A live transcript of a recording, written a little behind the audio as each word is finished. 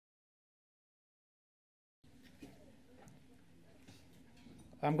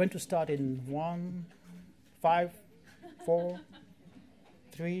I'm going to start in 1, 5, 4,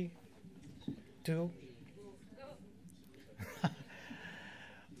 3, 2.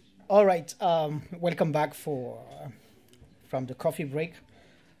 All right, welcome back from the coffee break.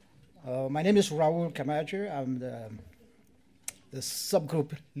 My name is Raoul Kamadjieu. I'm the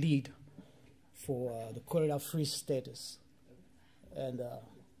subgroup lead for the cholera-free status. And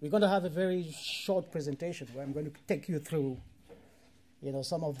we're going to have a very short presentation where I'm going to take you through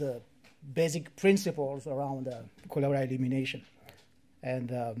some of the basic principles around cholera elimination.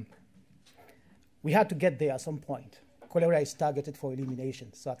 And we had to get there at some point. Cholera is targeted for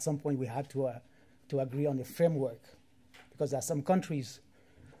elimination. So at some point we had to agree on a framework, because there are some countries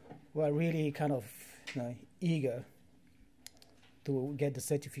who are really kind of eager to get the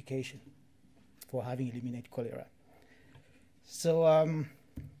certification for having eliminated cholera. So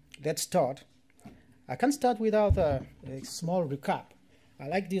let's start. I can start without a small recap. I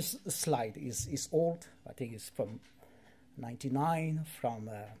like this slide. It's old. I think it's from 99, from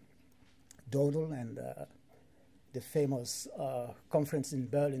Dodel and the famous conference in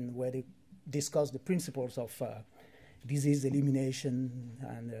Berlin where they discussed the principles of disease elimination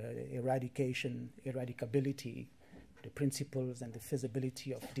and eradicability, the principles and the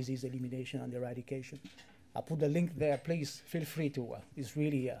feasibility of disease elimination and eradication. I'll put the link there. Please feel free to. It's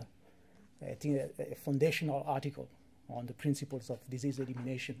really, I think, a foundational article on the principles of disease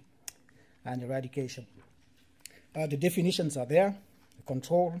elimination and eradication. The definitions are there: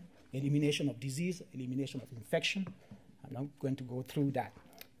 control, elimination of disease, elimination of infection. I'm not going to go through that,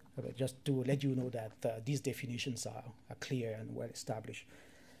 but just to let you know that these definitions are clear and well established.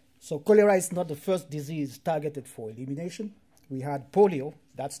 So cholera is not the first disease targeted for elimination. We had polio,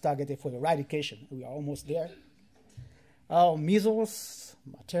 that's targeted for eradication. We are almost there. Measles,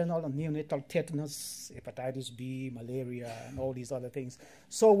 maternal and neonatal tetanus, hepatitis B, malaria, and all these other things.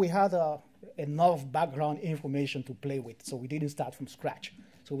 So we had enough background information to play with, so we didn't start from scratch.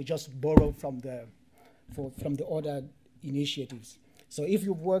 So we just borrowed from the other initiatives. So if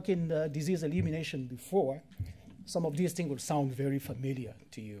you've worked in disease elimination before, some of these things will sound very familiar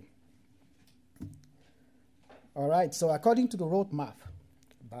to you. All right, so according to the roadmap,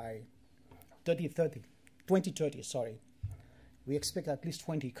 by 2030, we expect at least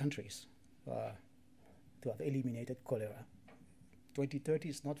 20 countries to have eliminated cholera. 2030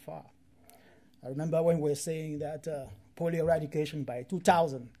 is not far. I remember when we were saying that polio eradication by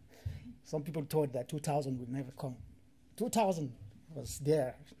 2000, some people thought that 2000 would never come. 2000 was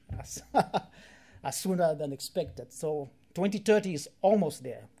there as sooner than expected. So 2030 is almost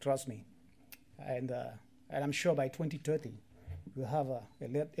there, trust me. And I'm sure by 2030, we'll have a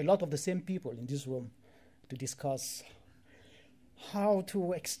lot of the same people in this room to discuss how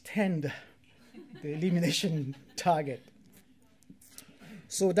to extend the elimination target.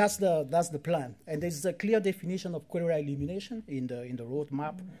 So that's the plan. And there's a clear definition of cholera elimination in the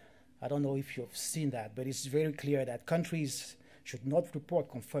roadmap. I don't know if you've seen that, but it's very clear that countries should not report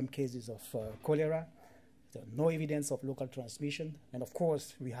confirmed cases of cholera. There's no evidence of local transmission. And of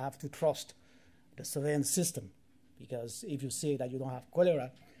course, we have to trust the surveillance system, because if you say that you don't have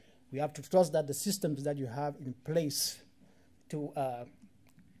cholera, we have to trust that the systems that you have in place to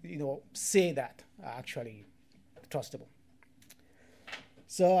say that are actually trustable.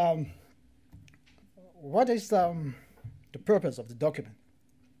 So what is the purpose of the document?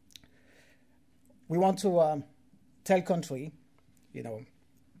 We want to tell country,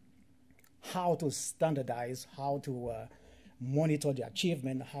 how to standardize, how to monitor the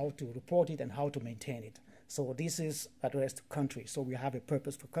achievement, how to report it, and how to maintain it. So this is addressed to countries. So we have a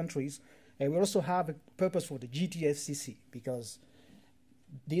purpose for countries. And we also have a purpose for the GTFCC, because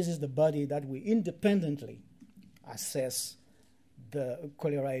this is the body that will independently assess the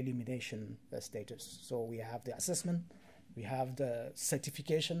cholera elimination status. So we have the assessment, we have the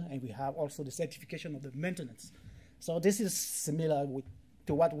certification, and we have also the certification of the maintenance. So this is similar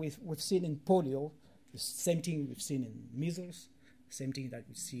to what we've seen in polio. The same thing we've seen in measles, same thing that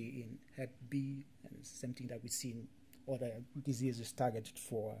we see in Hep B, and same thing that we see in other diseases targeted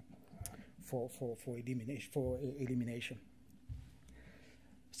for elimination.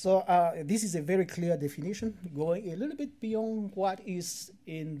 So this is a very clear definition, going a little bit beyond what is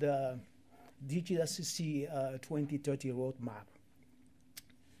in the DGSCC 2030 roadmap.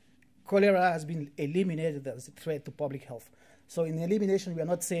 Cholera has been eliminated as a threat to public health. So in elimination, we are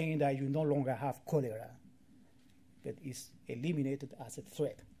not saying that you no longer have cholera, but it's eliminated as a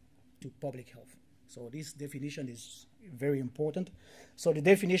threat to public health. So this definition is very important. So the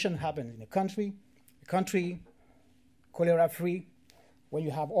definition happens in a country cholera-free, when you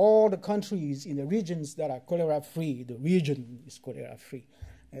have all the countries in the regions that are cholera-free, the region is cholera-free.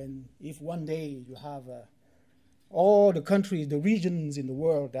 And if one day you have all the countries, the regions in the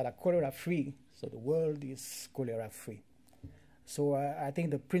world that are cholera-free, so the world is cholera-free. So I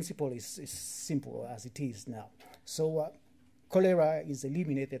think the principle is simple as it is now. So cholera is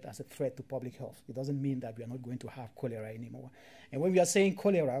eliminated as a threat to public health. It doesn't mean that we are not going to have cholera anymore. And when we are saying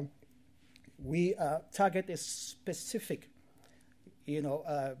cholera, we target a specific,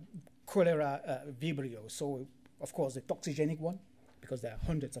 cholera vibrio. So, of course, the toxigenic one, because there are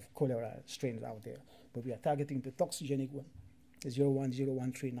hundreds of cholera strains out there. But we are targeting the toxigenic one, the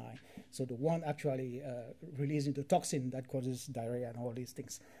 010139. So the one actually releasing the toxin that causes diarrhea and all these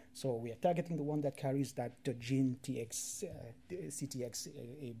things. So we are targeting the one that carries that gene CTXAB.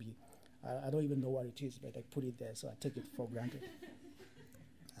 I don't even know what it is, but I put it there, so I take it for granted.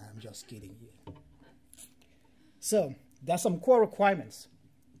 I'm just kidding here. So there's some core requirements.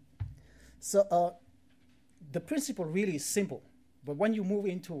 So the principle really is simple, but when you move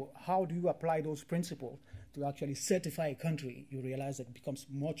into how do you apply those principles to actually certify a country, you realize that it becomes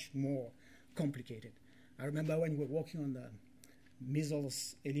much more complicated. I remember when we were working on the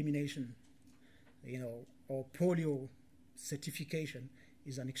measles elimination, or polio certification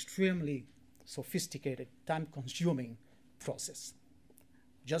is an extremely sophisticated, time-consuming process.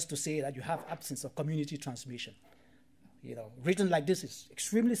 Just to say that you have absence of community transmission. Written like this is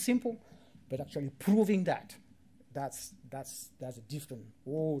extremely simple, but actually proving that's a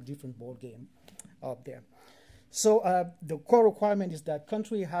whole different ball game out there. So the core requirement is that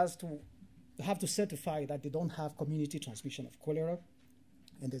country have to certify that they don't have community transmission of cholera,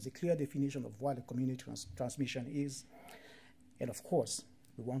 and there's a clear definition of what a community transmission is. And of course,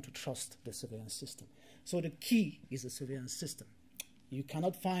 we want to trust the surveillance system. So the key is the surveillance system. You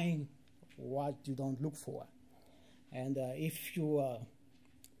cannot find what you don't look for. And if you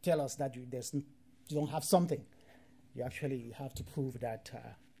tell us that you don't have something, you actually have to prove that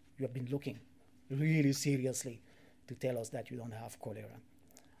you have been looking really seriously to tell us that you don't have cholera.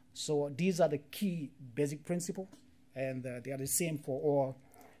 So these are the key basic principles, and they are the same for all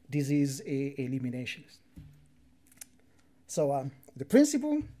disease eliminations. So the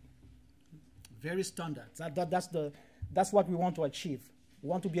principle, very standard. That's what we want to achieve. We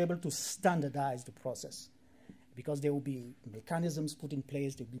want to be able to standardize the process, because there will be mechanisms put in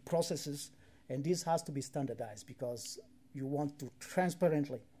place, there will be processes, and this has to be standardized because you want to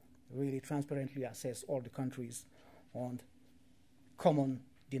really transparently assess all the countries on common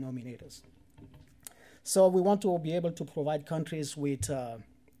denominators. So we want to be able to provide countries with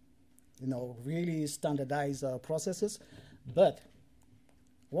really standardized processes, but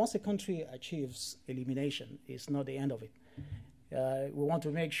once a country achieves elimination, it's not the end of it. We want to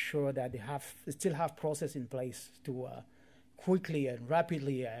make sure that they still have process in place to quickly and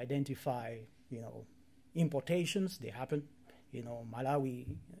rapidly identify, importations. They happen. Malawi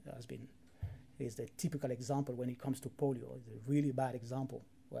is the typical example when it comes to polio. It's a really bad example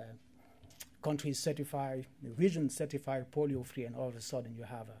where countries certify, the region certify polio-free, and all of a sudden you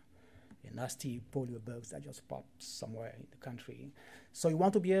have a nasty polio bugs that just pops somewhere in the country. So you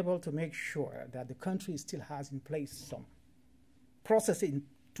want to be able to make sure that the country still has in place some processing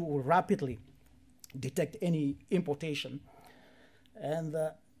to rapidly detect any importation. And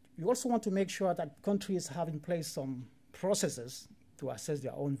you also want to make sure that countries have in place some processes to assess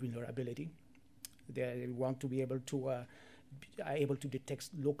their own vulnerability. They want to be able to detect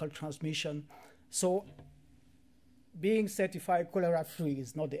local transmission. So being certified cholera-free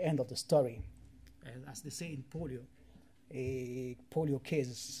is not the end of the story. As they say in polio, a polio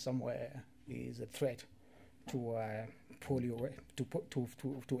case somewhere is a threat to polio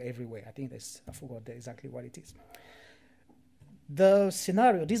to everywhere. I think I forgot exactly what it is. The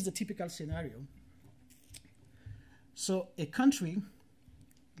scenario, this is the typical scenario. So a country,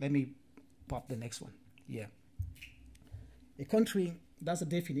 let me pop the next one. Yeah. A country, that's a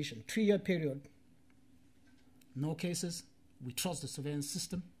definition, 3-year period, no cases, we trust the surveillance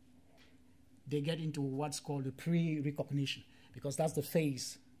system. They get into what's called the pre-recognition, because that's the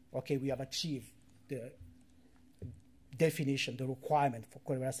phase, okay, we have achieved the definition, the requirement for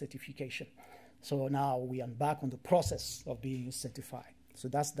cholera certification. So now we embark on the process of being certified. So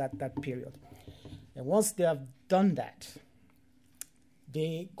that's that period. And once they have done that,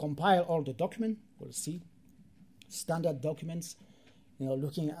 they compile all the documents, we'll see, standard documents,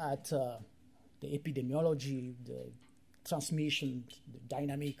 looking at the epidemiology, the transmission, the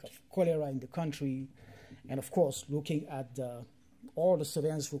dynamic of cholera in the country, and of course, looking at all the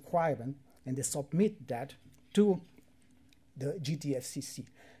surveillance requirement, and they submit that to the GTFCC.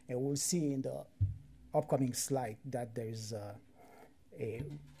 And we'll see in the upcoming slide that there is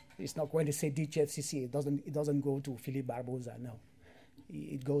it's not going to say DGFCC. It doesn't go to Philippe Barbosa. No,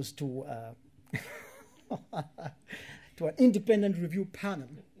 it goes to to an independent review panel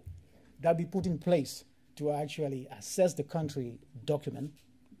that be put in place to actually assess the country document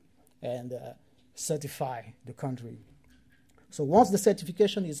and certify the country. So once the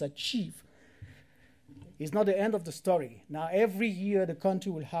certification is achieved, it's not the end of the story. Now, every year, the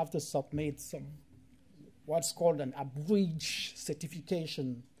country will have to submit what's called an abridged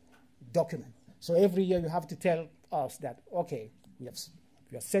certification document. So every year, you have to tell us that, okay, we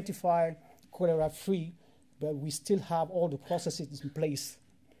are certified, cholera-free, but we still have all the processes in place,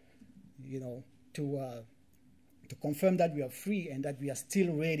 you know, to confirm that we are free and that we are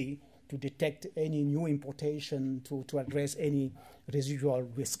still ready to detect any new importation, to address any residual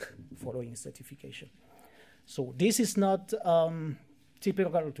risk following certification. So this is not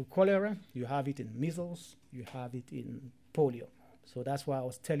typical to cholera. You have it in measles, you have it in polio. So that's why I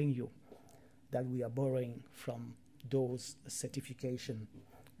was telling you that we are borrowing from those certification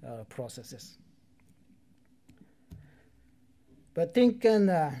processes. But thinking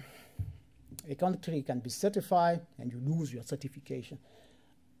a country can be certified and you lose your certification.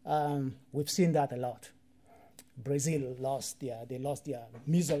 We've seen that a lot. Brazil lost their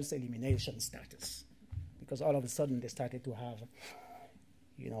measles elimination status because all of a sudden they started to have,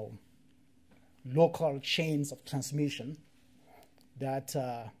 you know, local chains of transmission that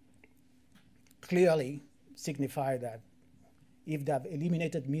clearly signify that if they have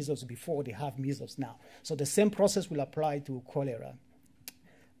eliminated measles before, they have measles now. So the same process will apply to cholera.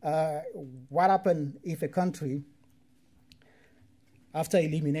 What happens if a country, after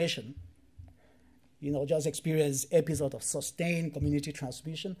elimination, you know, just experience episode of sustained community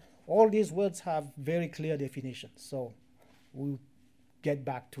transmission? All these words have very clear definitions. So we'll get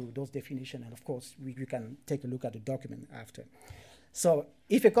back to those definitions, and of course, we can take a look at the document after. So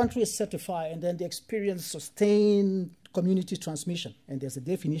if a country is certified and then they experience sustained community transmission, and there's a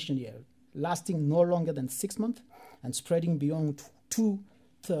definition here, lasting no longer than 6 months and spreading beyond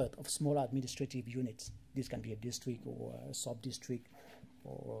 2/3 of smaller administrative units. This can be a district or a sub-district,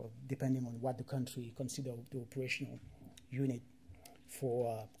 or depending on what the country considers the operational unit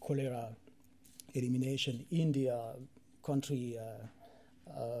for cholera elimination in the country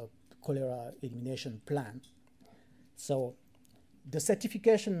cholera elimination plan. So the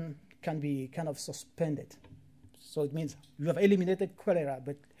certification can be kind of suspended. So it means you have eliminated cholera,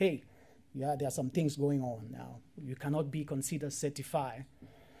 but hey, yeah, there are some things going on now. You cannot be considered certified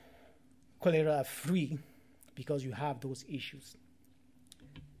cholera-free because you have those issues.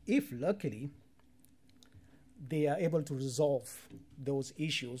 If luckily they are able to resolve those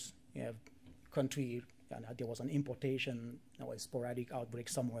issues, you know, country, there was an importation or a sporadic outbreak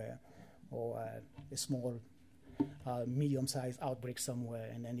somewhere, or a small, medium-sized outbreak somewhere,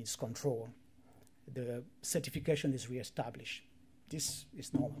 and then it's controlled, the certification is reestablished. This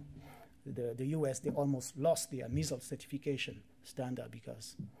is normal. The US, they almost lost their measles certification standard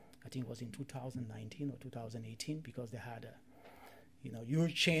because I think it was in 2019 or 2018, because they had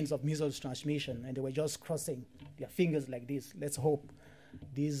huge chains of measles transmission, and they were just crossing their fingers like this. Let's hope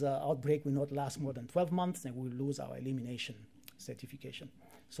this outbreak will not last more than 12 months and we'll lose our elimination certification.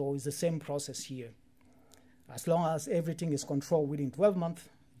 So it's the same process here. As long as everything is controlled within 12 months,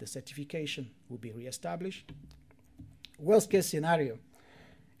 the certification will be reestablished. Worst case scenario,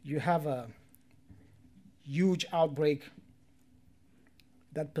 you have a huge outbreak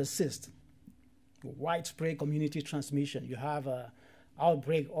that persists, widespread community transmission. You have an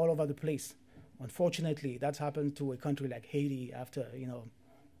outbreak all over the place. Unfortunately, that's happened to a country like Haiti after,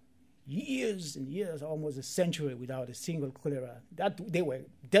 years and years, almost a century without a single cholera. They were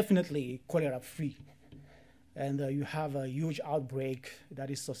definitely cholera-free. And you have a huge outbreak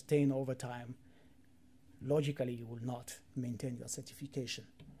that is sustained over time. Logically, you will not maintain your certification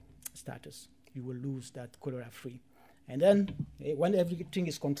status. You will lose that cholera-free. And then, when everything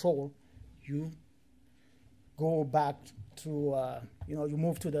is controlled, you go back to, you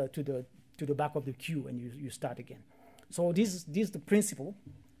move to the back of the queue and you start again. So this is the principle,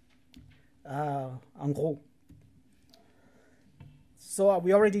 en gros. So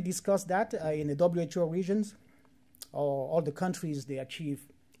we already discussed that in the WHO regions. All the countries, they achieve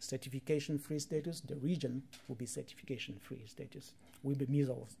certification-free status. The region will be certification-free status. Will be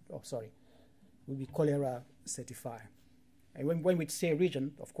measles, will be cholera certified. And when we say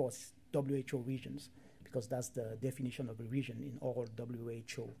region, of course, WHO regions, because that's the definition of a region in all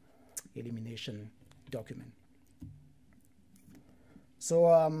WHO elimination document.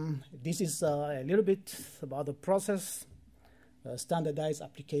 So this is a little bit about the process. Standardized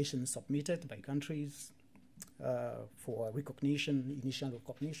applications submitted by countries, for recognition, initial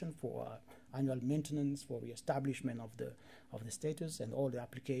recognition, for annual maintenance, for reestablishment of the status, and all the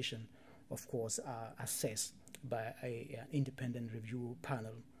application, of course, are assessed by an independent review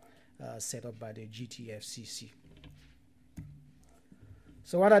panel set up by the GTFCC.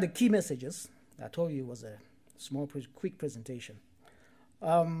 So what are the key messages? I told you it was a small, quick presentation.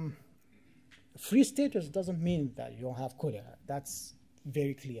 Free status doesn't mean that you don't have cholera. That's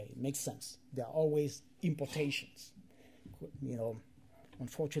very clear. It makes sense. There are always importations, you know,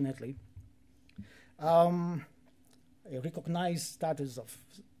 unfortunately. A recognized status of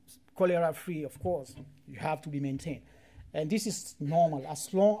cholera-free, of course, you have to be maintained. And this is normal.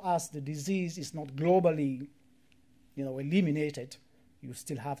 As long as the disease is not globally, you know, eliminated, you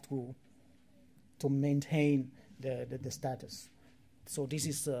still have to maintain the status. So this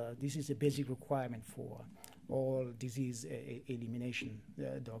is a basic requirement for all disease elimination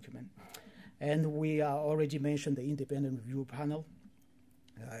document. And we already mentioned the independent review panel.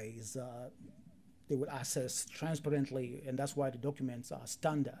 They will assess transparently, and that's why the documents are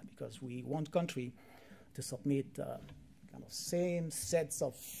standard, because we want country to submit kind of same sets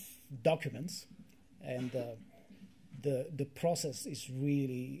of documents, and the process is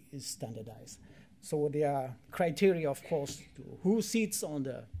really standardized. So there are criteria, of course, to who sits on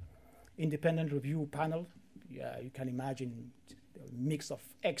the independent review panel. Yeah, you can imagine a mix of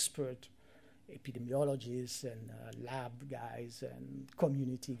expert epidemiologists and lab guys and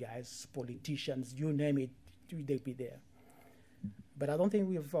community guys, politicians, you name it, they'll be there. But I don't think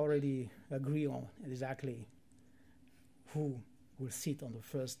we've already agreed on exactly who will sit on the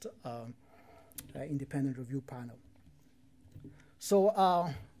first independent review panel.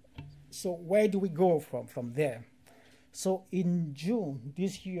 So, so where do we go from there? So in June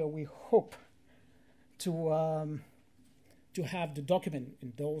this year, we hope to have the document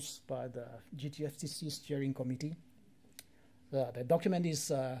endorsed by the GTFCC steering committee. The document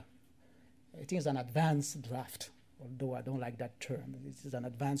is, I think it's an advanced draft, although I don't like that term. This is an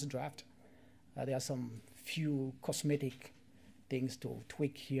advanced draft. There are some few cosmetic things to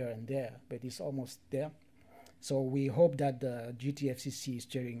tweak here and there, but it's almost there. So we hope that the GTFCC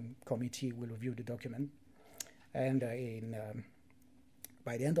steering committee will review the document. And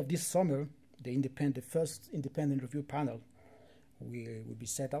by the end of this summer, the first independent review panel will be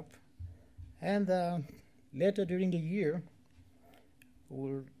set up. And later during the year,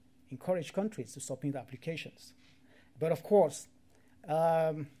 we'll encourage countries to submit applications. But of course,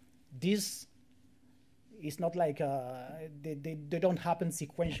 this is not like they don't happen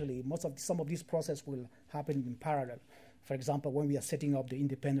sequentially. Some of this process will happen in parallel. For example, when we are setting up the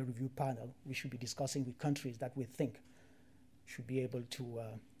independent review panel, we should be discussing with countries that we think should be able to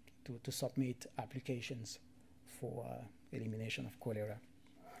submit applications for elimination of cholera.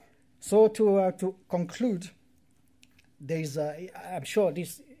 So to conclude, there's I'm sure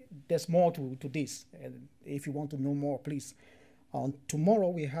there's more to this. And if you want to know more, please. Tomorrow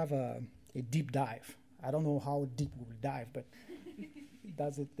we have a deep dive. I don't know how deep we will dive, but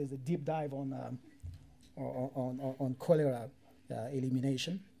there's a deep dive on cholera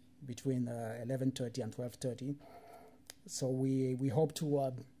elimination between 11:30 and 12:30. So we hope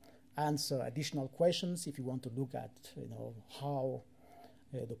to answer additional questions if you want to look at how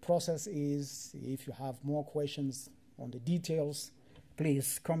the process is. If you have more questions on the details,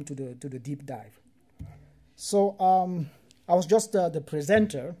 please come to the deep dive. So I was just the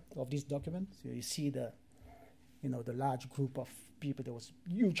presenter of this document. So you see the large group of people. There was a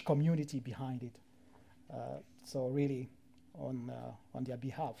huge community behind it. So really, on their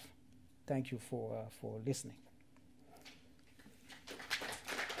behalf, thank you for listening.